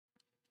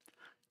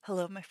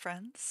Hello, my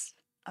friends.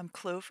 I'm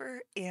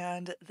Clover,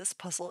 and this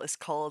puzzle is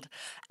called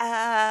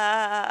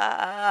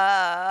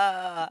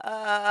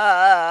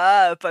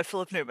Aaaaaaaaaaaah by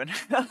Philip Newman.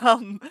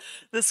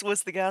 This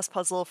was the gas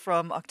puzzle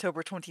from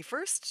October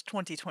 21st,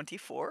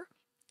 2024.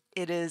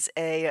 It is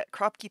a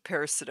Kropki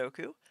Pairs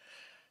Sudoku.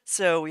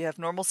 So we have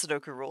normal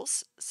Sudoku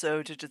rules.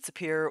 So digits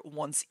appear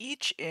once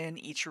each in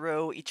each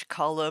row, each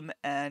column,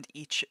 and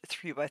each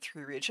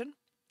 3x3 region.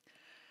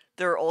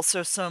 There are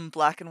also some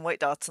black and white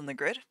dots on the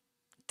grid.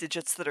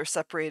 Digits that are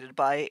separated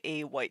by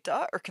a white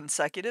dot are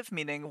consecutive,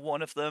 meaning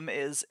one of them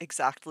is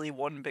exactly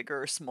one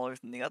bigger or smaller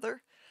than the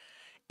other.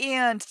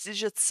 And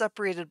digits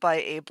separated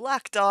by a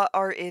black dot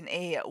are in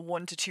a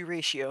 1-to-2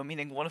 ratio,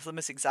 meaning one of them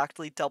is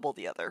exactly double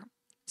the other.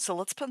 So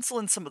let's pencil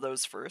in some of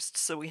those first.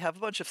 So we have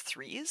a bunch of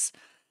 3s,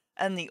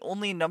 and the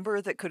only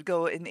number that could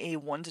go in a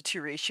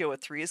 1-to-2 ratio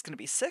with 3 is going to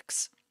be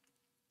 6.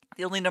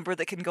 The only number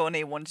that can go in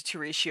a 1-to-2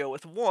 ratio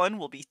with 1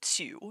 will be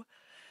 2.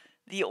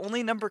 The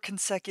only number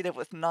consecutive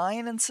with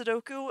 9 in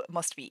Sudoku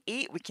must be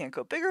 8. We can't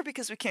go bigger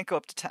because we can't go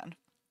up to 10.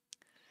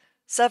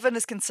 7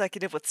 is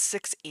consecutive with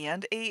 6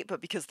 and 8, but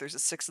because there's a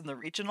 6 in the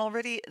region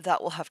already,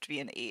 that will have to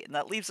be an 8. And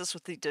that leaves us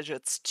with the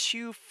digits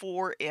 2,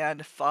 4,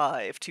 and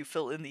 5 to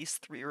fill in these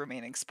 3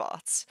 remaining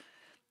spots.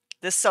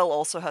 This cell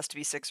also has to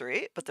be 6 or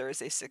 8, but there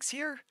is a 6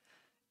 here.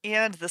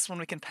 And this one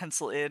we can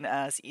pencil in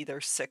as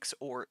either 6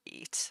 or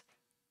 8.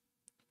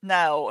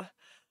 Now,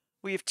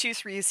 we have 2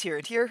 3s here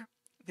and here.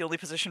 The only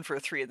position for a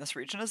 3 in this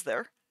region is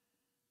there.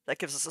 That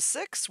gives us a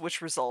 6,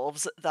 which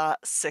resolves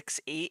that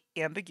 6-8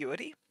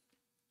 ambiguity.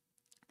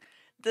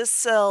 This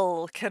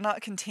cell cannot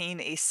contain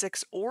a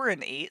 6 or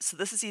an 8, so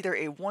this is either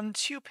a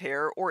 1-2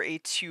 pair or a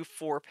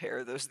 2-4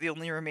 pair. Those are the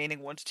only remaining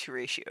 1-to-2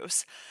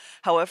 ratios.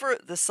 However,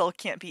 this cell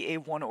can't be a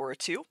 1 or a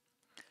 2,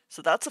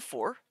 so that's a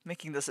 4,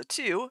 making this a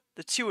 2.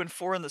 The 2 and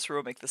 4 in this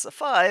row make this a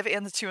 5,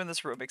 and the 2 in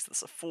this row makes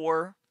this a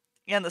 4,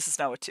 and this is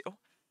now a 2.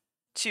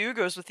 2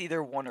 goes with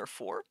either 1 or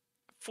 4.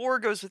 4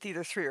 goes with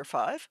either 3 or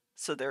 5,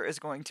 so there is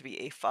going to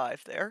be a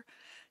 5 there.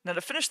 Now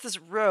to finish this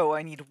row,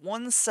 I need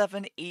 1,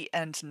 7, 8,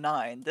 and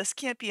 9. This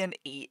can't be an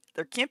 8.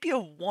 There can't be a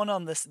 1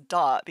 on this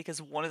dot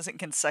because 1 isn't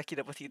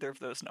consecutive with either of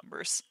those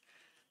numbers.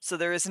 So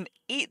there is an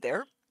 8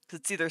 there, because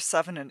it's either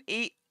 7 and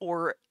 8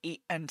 or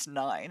 8 and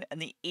 9.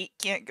 And the 8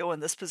 can't go in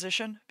this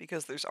position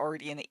because there's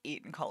already an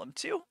 8 in column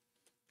 2.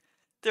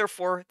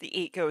 Therefore, the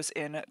 8 goes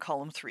in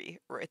column 3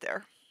 right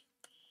there.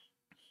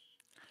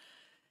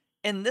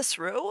 In this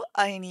row,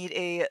 I need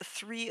a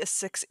 3, a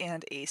 6,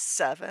 and a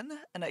 7,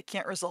 and I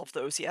can't resolve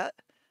those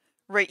yet.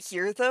 Right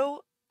here,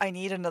 though, I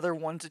need another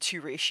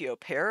 1-to-2 ratio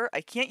pair.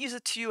 I can't use a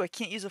 2, I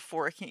can't use a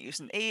 4, I can't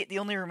use an 8. The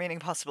only remaining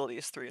possibility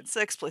is 3 and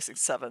 6, placing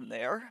 7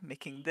 there,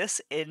 making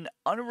this an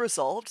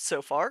unresolved,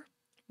 so far,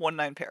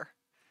 1-9 pair.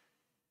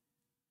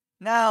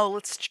 Now,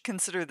 let's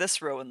consider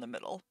this row in the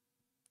middle.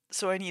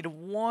 So I need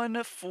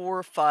 1,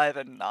 4, 5,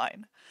 and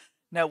 9.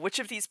 Now, which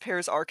of these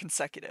pairs are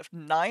consecutive?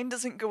 9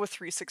 doesn't go with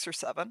 3, 6, or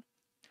 7.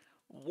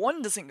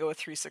 1 doesn't go with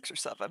 3, 6, or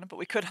 7, but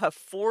we could have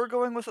 4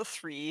 going with a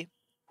 3,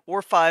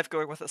 or 5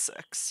 going with a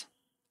 6.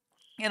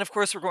 And of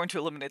course we're going to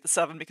eliminate the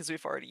 7 because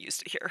we've already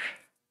used it here.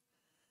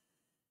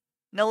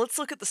 Now let's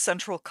look at the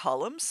central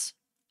columns.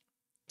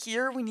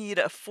 Here we need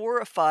a 4,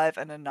 a 5,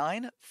 and a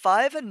 9.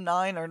 5 and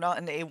 9 are not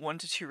in a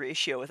 1-to-2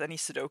 ratio with any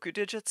Sudoku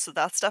digits, so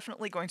that's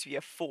definitely going to be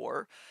a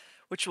 4,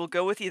 which will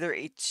go with either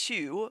a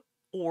 2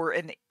 or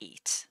an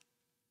 8.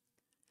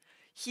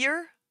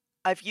 Here,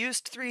 I've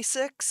used 3,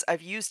 6,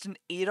 I've used an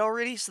 8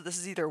 already, so this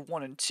is either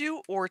 1 and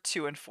 2 or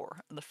 2 and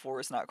 4, and the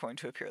 4 is not going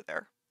to appear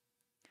there.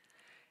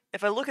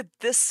 If I look at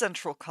this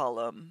central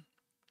column,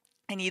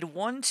 I need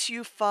 1,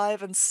 2,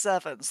 5, and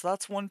 7, so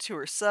that's 1, 2,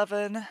 or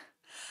 7.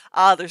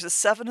 There's a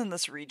 7 in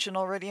this region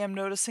already I'm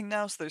noticing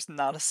now, so there's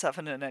not a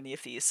 7 in any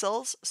of these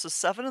cells, so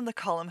 7 in the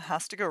column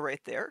has to go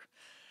right there.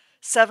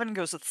 7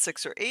 goes with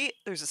 6 or 8,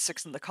 there's a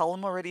 6 in the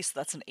column already, so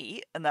that's an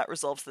 8, and that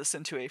resolves this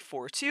into a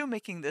 4-2,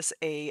 making this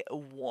a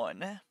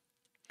 1.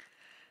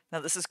 Now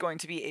this is going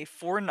to be a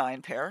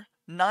 4-9 pair.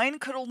 9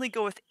 could only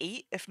go with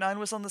 8 if 9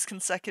 was on this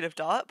consecutive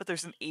dot, but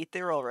there's an 8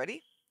 there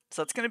already.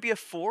 So that's going to be a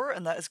 4,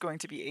 and that is going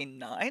to be a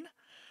 9.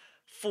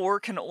 4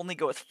 can only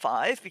go with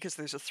 5 because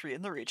there's a 3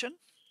 in the region,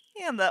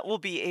 and that will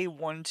be a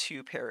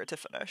 1-2 pair to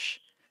finish.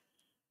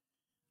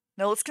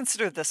 Now let's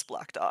consider this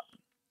black dot.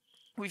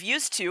 We've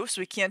used 2,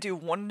 so we can't do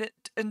 1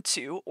 and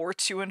 2, or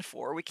 2 and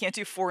 4. We can't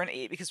do 4 and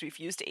 8 because we've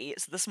used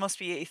 8, so this must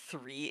be a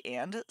 3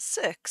 and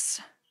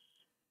 6.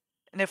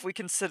 And if we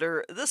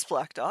consider this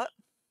black dot,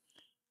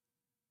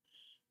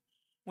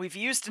 we've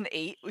used an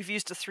 8, we've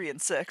used a 3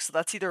 and 6, so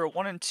that's either a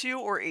 1 and 2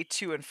 or a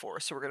 2 and 4,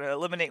 so we're going to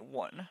eliminate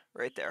 1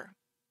 right there.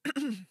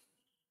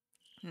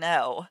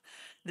 Now,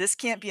 this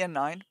can't be a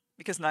 9,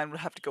 because 9 would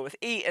have to go with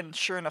 8, and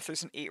sure enough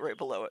there's an 8 right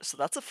below it, so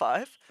that's a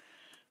 5,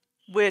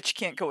 which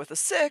can't go with a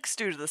 6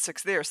 due to the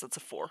 6 there, so that's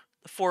a 4.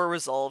 The 4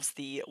 resolves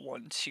the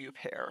 1-2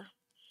 pair.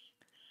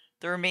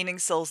 The remaining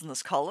cells in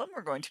this column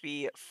are going to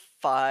be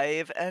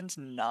 5 and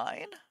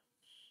 9.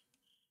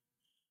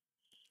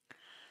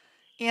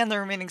 And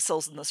the remaining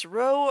cells in this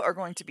row are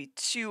going to be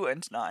 2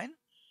 and 9.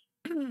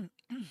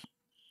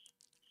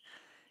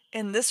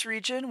 In this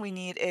region, we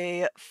need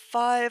a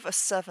 5, a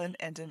 7,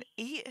 and an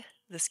 8.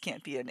 This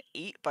can't be an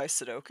 8 by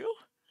Sudoku.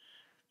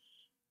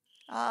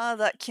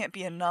 That can't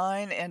be a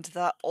 9, and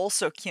that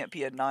also can't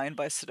be a 9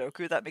 by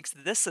Sudoku. That makes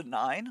this a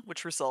 9,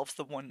 which resolves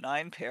the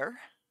 1-9 pair.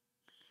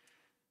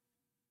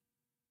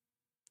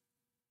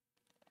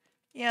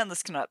 And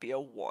this cannot be a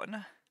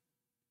 1.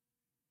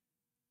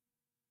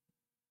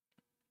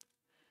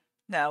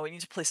 Now we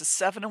need to place a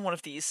 7 in one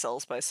of these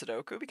cells by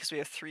Sudoku because we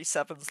have 3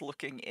 7s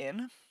looking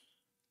in.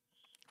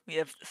 We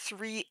have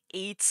 3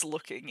 8s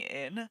looking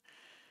in.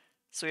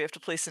 So we have to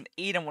place an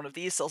 8 in one of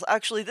these cells.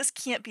 Actually, this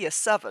can't be a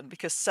 7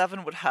 because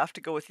 7 would have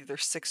to go with either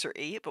 6 or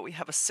 8, but we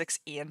have a 6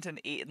 and an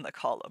 8 in the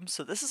column.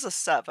 So this is a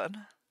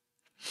 7.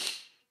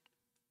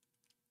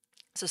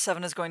 So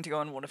 7 is going to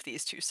go in one of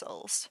these 2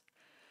 cells.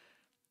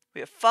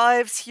 We have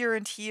 5s here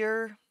and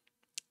here.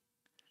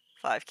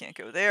 5 can't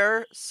go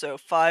there, so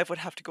 5 would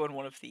have to go in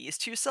one of these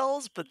 2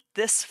 cells, but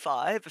this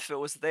 5, if it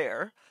was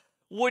there,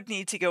 would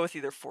need to go with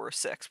either 4 or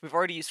 6. We've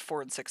already used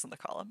 4 and 6 in the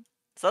column.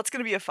 So that's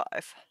going to be a 5.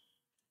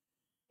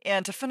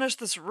 And to finish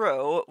this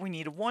row, we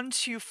need 1,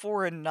 2,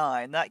 4, and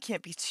 9. That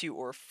can't be 2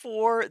 or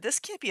 4. This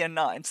can't be a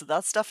 9, so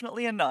that's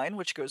definitely a 9,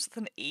 which goes with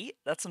an 8.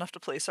 That's enough to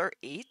place our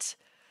 8.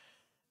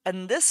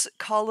 And this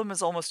column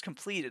is almost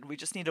completed. We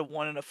just need a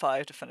 1 and a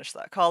 5 to finish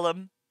that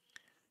column.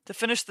 To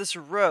finish this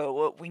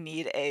row, we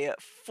need a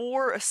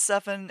 4, a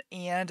 7,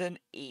 and an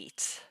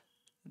 8.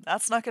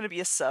 That's not going to be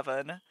a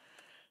 7.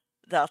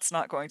 That's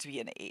not going to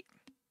be an 8.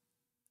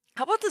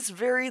 How about this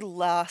very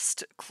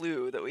last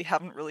clue that we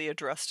haven't really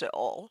addressed at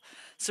all?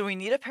 So we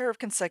need a pair of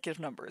consecutive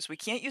numbers. We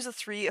can't use a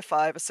 3, a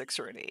 5, a 6,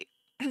 or an 8.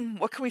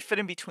 What can we fit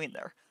in between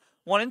there?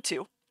 1 and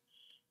 2.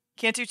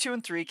 Can't do 2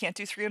 and 3, can't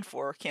do 3 and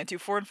 4, can't do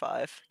 4 and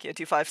 5, can't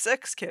do 5,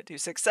 6, can't do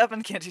 6,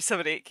 7, can't do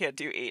 7, 8, can't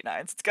do 8,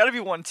 9. So it's got to be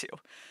 1, 2,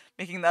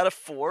 making that a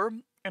 4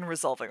 and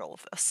resolving all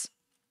of this.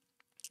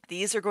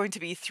 These are going to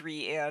be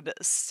 3 and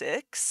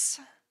 6.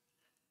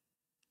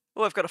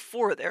 Oh, I've got a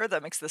 4 there.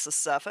 That makes this a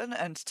 7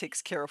 and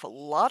takes care of a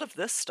lot of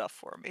this stuff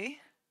for me.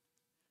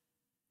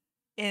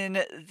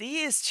 In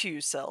these 2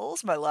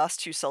 cells, my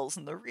last 2 cells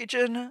in the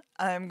region,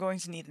 I'm going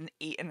to need an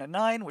 8 and a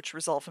 9, which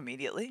resolve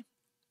immediately.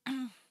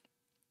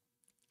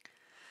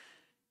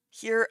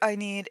 Here I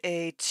need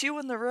a 2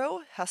 in the row,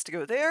 has to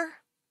go there.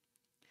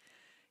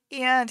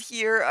 And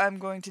here I'm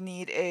going to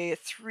need a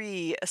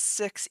 3, a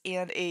 6,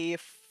 and a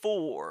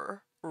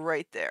 4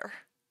 right there.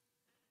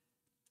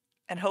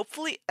 And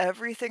hopefully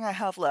everything I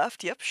have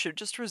left, yep, should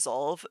just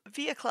resolve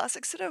via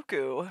classic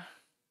Sudoku.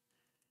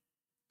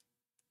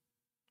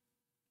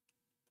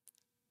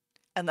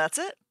 And that's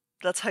it.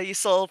 That's how you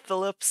solve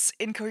Philip's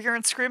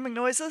incoherent screaming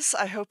noises.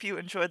 I hope you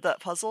enjoyed that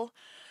puzzle.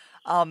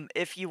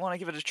 If you want to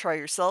give it a try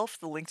yourself,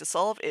 the link to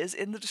solve is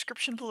in the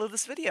description below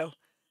this video.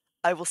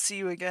 I will see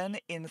you again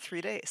in 3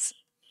 days.